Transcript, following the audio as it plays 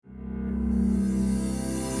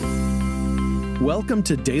Welcome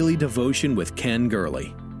to Daily Devotion with Ken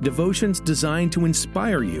Gurley. Devotions designed to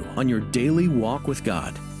inspire you on your daily walk with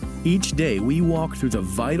God. Each day we walk through the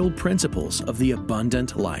vital principles of the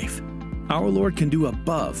abundant life. Our Lord can do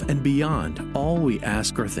above and beyond all we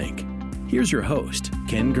ask or think. Here's your host,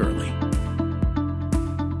 Ken Gurley.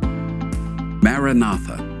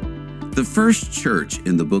 Maranatha. The first church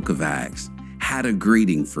in the book of Acts had a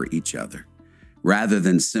greeting for each other. Rather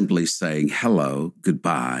than simply saying hello,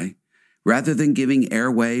 goodbye, rather than giving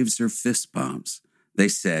airwaves or fist bumps, they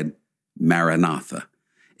said, Maranatha.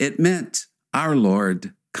 It meant, our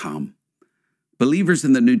Lord, come. Believers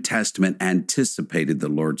in the New Testament anticipated the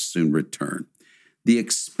Lord's soon return. The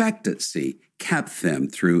expectancy kept them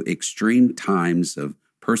through extreme times of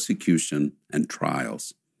persecution and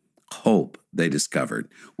trials. Hope, they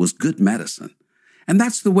discovered, was good medicine. And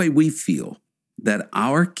that's the way we feel, that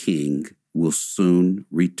our King will soon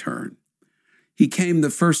return. He came the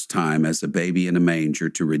first time as a baby in a manger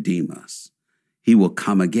to redeem us. He will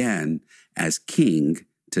come again as King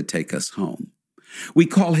to take us home. We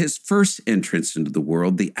call his first entrance into the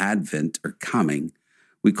world the Advent or coming.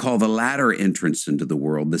 We call the latter entrance into the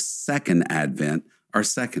world the second Advent or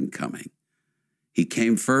second coming. He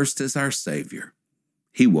came first as our Savior.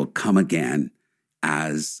 He will come again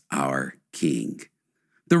as our King.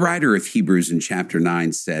 The writer of Hebrews in chapter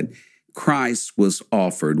 9 said, Christ was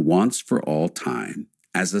offered once for all time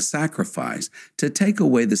as a sacrifice to take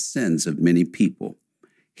away the sins of many people.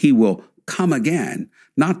 He will come again,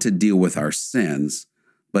 not to deal with our sins,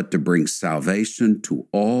 but to bring salvation to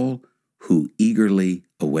all who eagerly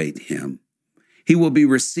await him. He will be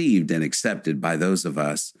received and accepted by those of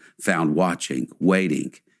us found watching,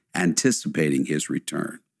 waiting, anticipating his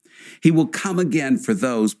return. He will come again for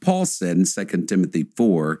those, Paul said in 2 Timothy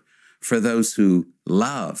 4, for those who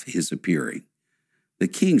love his appearing. The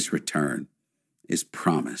King's return is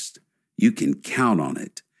promised. You can count on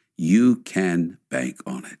it. You can bank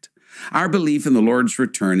on it. Our belief in the Lord's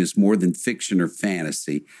return is more than fiction or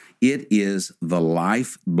fantasy. It is the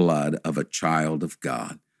lifeblood of a child of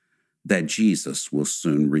God, that Jesus will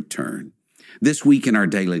soon return. This week in our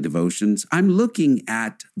daily devotions, I'm looking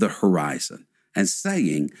at the horizon and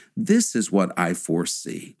saying, this is what I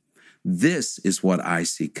foresee. This is what I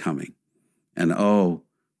see coming. And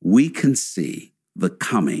we can see the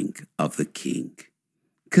coming of the King.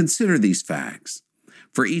 Consider these facts.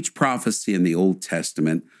 For each prophecy in the Old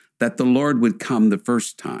Testament that the Lord would come the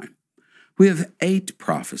first time, we have 8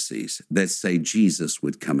 prophecies that say Jesus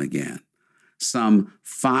would come again. Some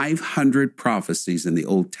 500 prophecies in the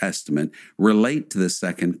Old Testament relate to the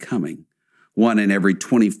second coming. One in every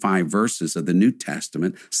 25 verses of the New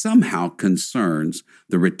Testament somehow concerns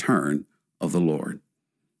the return of the Lord.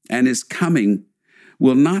 And his coming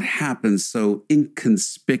will not happen so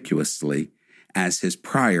inconspicuously as his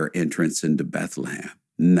prior entrance into Bethlehem.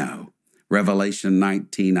 No. Revelation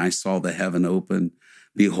 19, I saw the heaven open.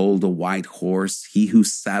 Behold, a white horse. He who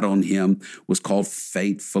sat on him was called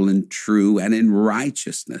Faithful and True, and in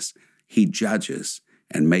righteousness he judges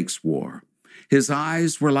and makes war. His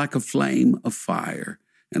eyes were like a flame of fire,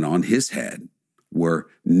 and on his head were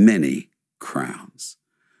many crowns.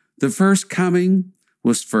 The first coming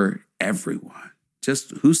was for everyone,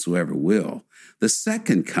 just whosoever will. The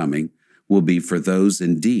second coming will be for those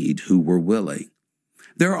indeed who were willing.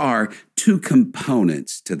 There are 2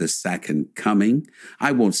 components to the second coming.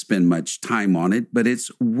 I won't spend much time on it, but it's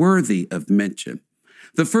worthy of mention.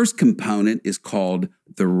 The first component is called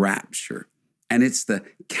the rapture, and it's the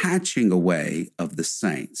catching away of the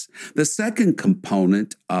saints. The second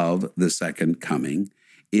component of the second coming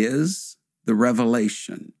is the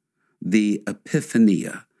revelation, the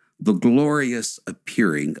epiphania, the glorious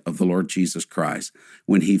appearing of the Lord Jesus Christ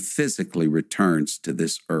when he physically returns to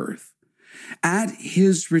this earth. At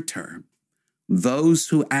his return, those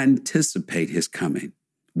who anticipate his coming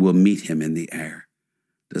will meet him in the air.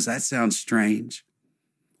 Does that sound strange?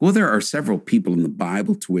 Well, there are several people in the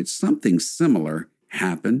Bible to which something similar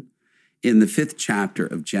happened. In the 5th chapter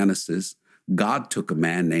of Genesis, God took a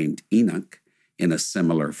man named Enoch in a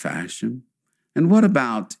similar fashion. And what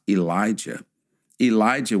about Elijah?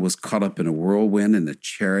 Elijah was caught up in a whirlwind in a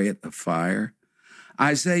chariot of fire.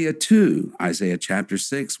 Isaiah chapter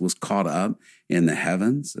 6, was caught up in the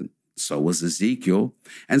heavens, and so was Ezekiel,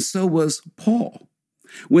 and so was Paul.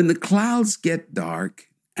 When the clouds get dark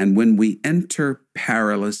and when we enter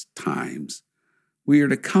perilous times, we are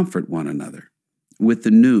to comfort one another with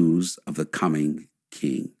the news of the coming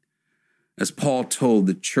King. As Paul told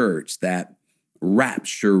the church, that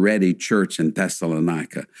rapture-ready church in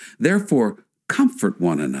Thessalonica, therefore comfort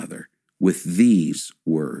one another with these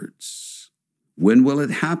words. When will it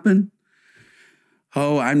happen?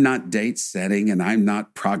 Oh, I'm not date setting and I'm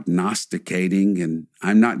not prognosticating and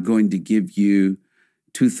I'm not going to give you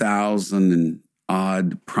 2,000 and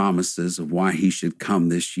odd promises of why he should come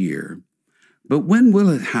this year. But when will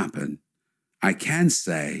it happen? I can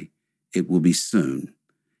say it will be soon.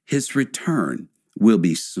 His return will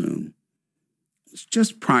be soon.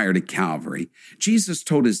 Just prior to Calvary, Jesus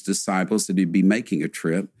told his disciples that he'd be making a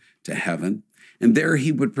trip to heaven, and there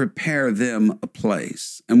he would prepare them a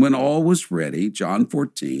place. And when all was ready, John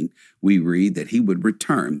 14, we read that he would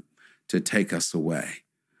return to take us away.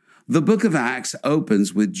 The book of Acts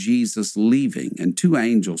opens with Jesus leaving and two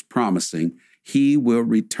angels promising he will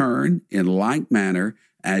return in like manner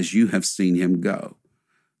as you have seen him go.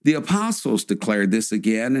 The apostles declared this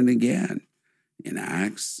again and again in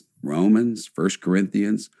Acts, Romans, 1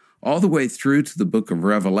 Corinthians, all the way through to the book of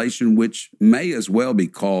Revelation, which may as well be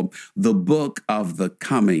called the book of the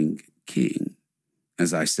coming King.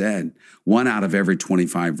 As I said, 1 out of every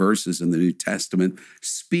 25 verses in the New Testament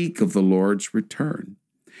speak of the Lord's return.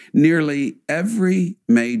 Nearly every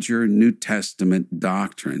major New Testament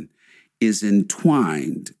doctrine is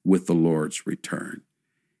entwined with the Lord's return.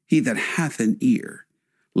 He that hath an ear,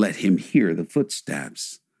 let him hear the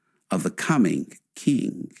footsteps of the coming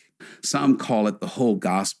King. Some call it the whole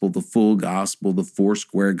gospel, the full gospel, the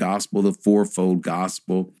foursquare gospel, the fourfold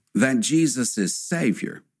gospel, that Jesus is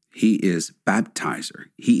Savior. He is baptizer.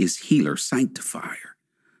 He is healer, sanctifier.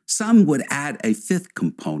 Some would add a fifth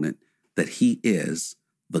component, that he is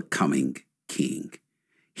the coming King.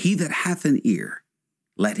 He that hath an ear,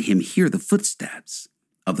 let him hear the footsteps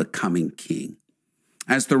of the coming King.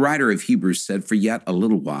 As the writer of Hebrews said, for yet a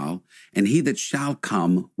little while, and he that shall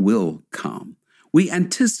come will come. We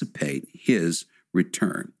anticipate his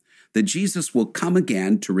return, that Jesus will come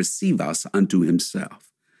again to receive us unto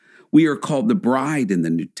himself. We are called the bride in the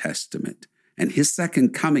New Testament, and his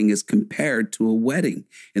second coming is compared to a wedding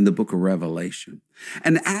in the book of Revelation.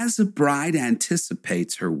 And as a bride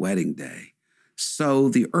anticipates her wedding day, so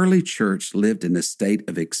the early church lived in a state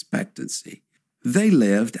of expectancy. They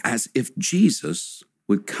lived as if Jesus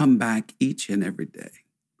would come back each and every day.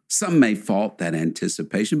 Some may fault that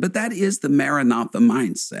anticipation, but that is the Maranatha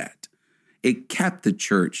mindset. It kept the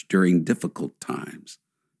church during difficult times.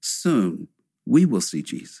 Soon, we will see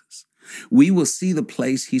Jesus. We will see the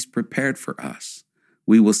place he's prepared for us.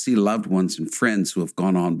 We will see loved ones and friends who have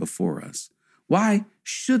gone on before us. Why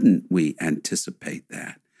shouldn't we anticipate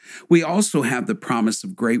that? We also have the promise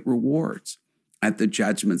of great rewards. At the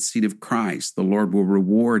judgment seat of Christ, the Lord will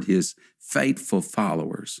reward his faithful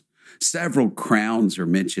followers. Several crowns are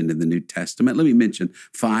mentioned in the New Testament. Let me mention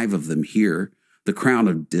 5 of them here. The crown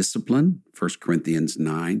of discipline, 1 Corinthians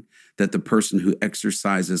 9, that the person who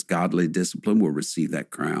exercises godly discipline will receive that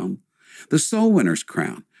crown. The soul winner's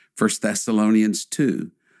crown, 1 Thessalonians 2,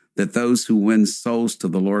 that those who win souls to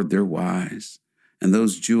the Lord, they're wise, and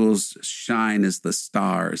those jewels shine as the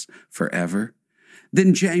stars forever.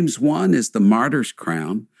 Then James 1 is the martyr's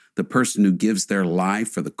crown, the person who gives their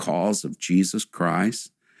life for the cause of Jesus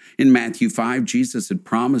Christ. In Matthew 5, Jesus had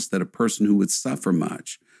promised that a person who would suffer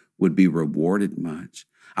much would be rewarded much.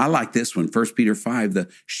 I like this one, 1 Peter 5, the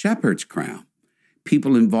shepherd's crown.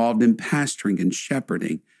 People involved in pastoring and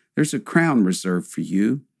shepherding, there's a crown reserved for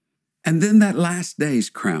you. And then that last day's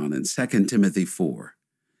crown in 2 Timothy 4.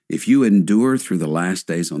 If you endure through the last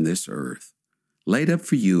days on this earth, laid up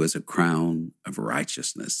for you as a crown of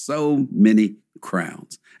righteousness. So many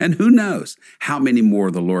crowns. And who knows how many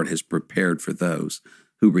more the Lord has prepared for those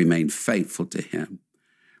who remain faithful to him.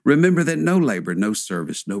 Remember that no labor, no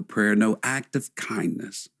service, no prayer, no act of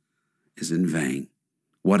kindness is in vain.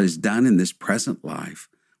 What is done in this present life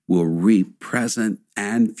will reap present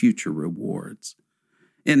and future rewards.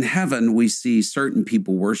 In heaven, we see certain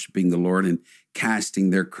people worshiping the Lord and casting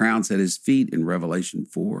their crowns at his feet in Revelation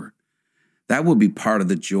 4. That will be part of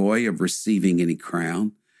the joy of receiving any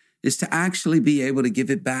crown, is to actually be able to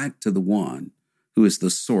give it back to the one who is the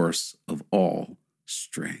source of all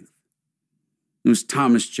strength. It was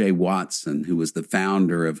Thomas J. Watson, who was the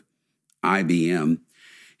founder of IBM.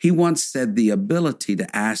 He once said the ability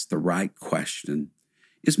to ask the right question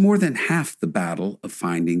is more than half the battle of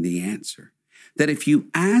finding the answer. That if you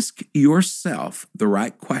ask yourself the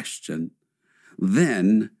right question,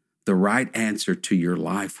 then the right answer to your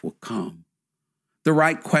life will come. The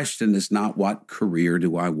right question is not what career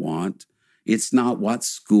do I want? It's not what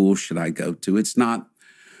school should I go to? It's not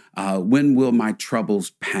when will my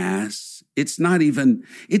troubles pass? It's not even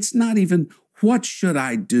what should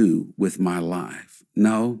I do with my life?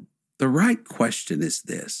 No, the right question is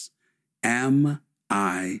this: am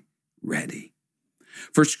I ready?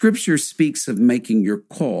 For Scripture speaks of making your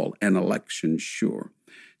call and election sure.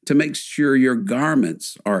 to make sure your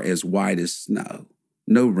garments are as white as snow,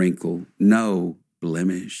 no wrinkle, no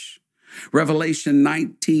blemish. Revelation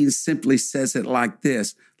 19 simply says it like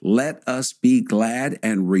this: let us be glad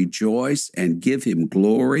and rejoice and give him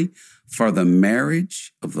glory, for the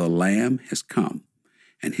marriage of the Lamb has come,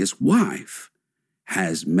 and his wife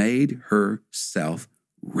has made herself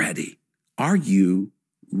ready. Are you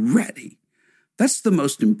ready? That's the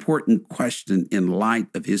most important question in light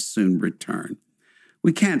of his soon return.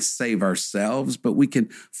 We can't save ourselves, but we can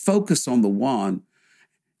focus on the one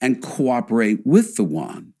and cooperate with the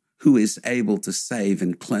one who is able to save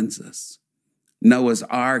and cleanse us. Noah's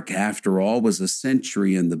Ark, after all, was a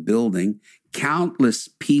century in the building. Countless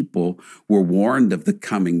people were warned of the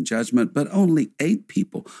coming judgment, but only 8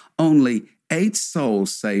 people, only 8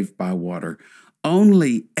 souls saved by water.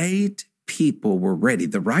 Only 8 people were ready.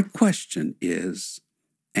 The right question is,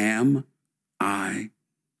 am I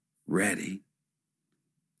ready?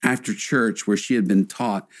 After church, where she had been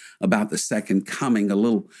taught about the second coming, a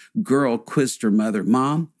little girl quizzed her mother,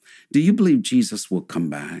 "Mom, do you believe Jesus will come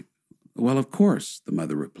back?" "Well, of course," the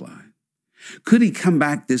mother replied. "Could he come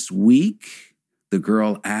back this week?" the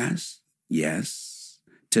girl asked. "Yes."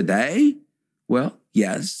 "Today?" "Well,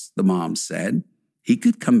 yes," the mom said. "He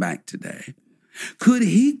could come back today." "Could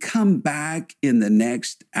he come back in the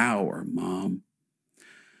next hour, Mom?"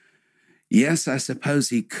 "Yes, I suppose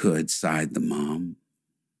he could," sighed the mom.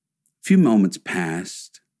 A few moments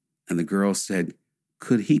passed, and the girl said,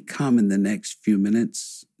 "Could he come in the next few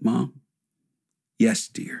minutes, Mom?" "Yes,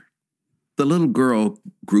 dear." The little girl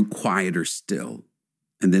grew quieter still,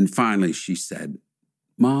 and then finally she said,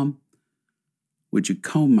 "Mom, would you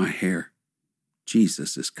comb my hair?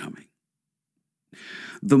 Jesus is coming."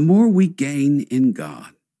 The more we gain in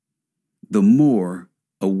God, the more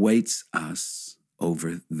awaits us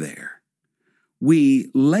over there. We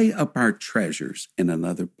lay up our treasures in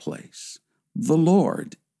another place. The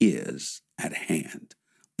Lord is at hand.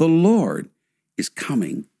 The Lord is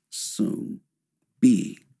coming soon.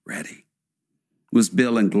 Be ready. It was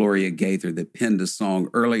Bill and Gloria Gaither that penned a song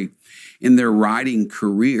early in their writing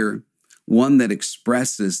career, one that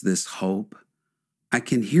expresses this hope. I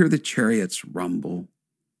can hear the chariots rumble.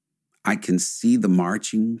 I can see the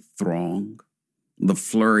marching throng. The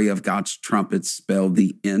flurry of God's trumpets spell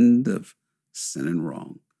the end of sin and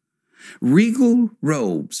wrong. Regal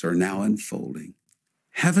robes are now unfolding.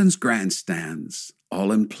 Heaven's grandstands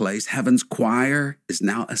all in place. Heaven's choir is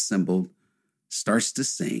now assembled, starts to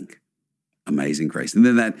sing Amazing Grace. And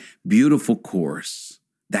then that beautiful chorus,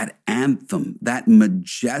 that anthem, that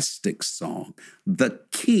majestic song, the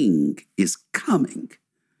King is coming.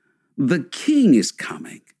 The King is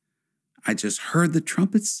coming. I just heard the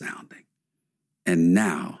trumpets sounding, and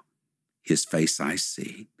now his face I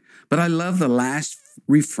see. But I love the last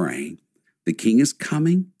refrain. The King is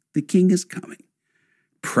coming. The King is coming.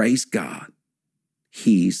 Praise God.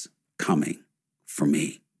 He's coming for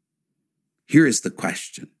me. Here is the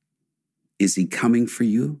question. Is he coming for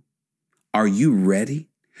you? Are you ready?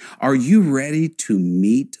 Are you ready to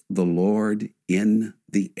meet the Lord in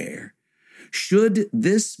the air? Should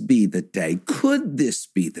this be the day? Could this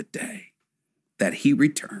be the day that he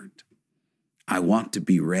returned? I want to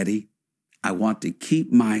be ready. I want to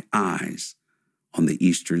keep my eyes on the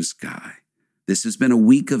eastern sky. This has been a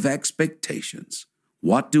week of expectations.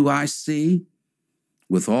 What do I see?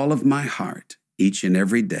 With all of my heart, each and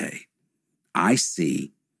every day, I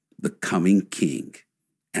see the coming King.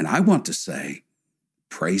 And I want to say,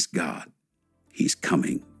 praise God, he's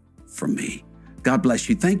coming for me. God bless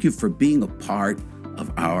you. Thank you for being a part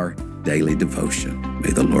of our daily devotion. May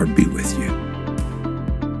the Lord be with you.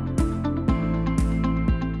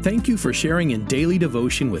 Thank you for sharing in Daily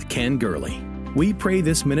Devotion with Ken Gurley. We pray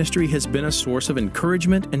this ministry has been a source of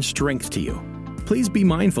encouragement and strength to you. Please be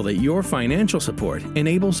mindful that your financial support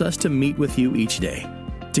enables us to meet with you each day.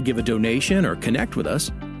 To give a donation or connect with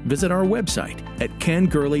us, visit our website at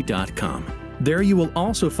kengurley.com. There you will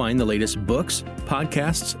also find the latest books,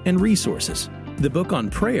 podcasts, and resources. The book on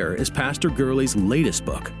prayer is Pastor Gurley's latest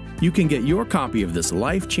book. You can get your copy of this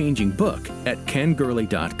life-changing book at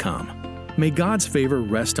kengurley.com. May God's favor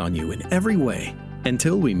rest on you in every way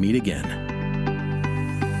until we meet again.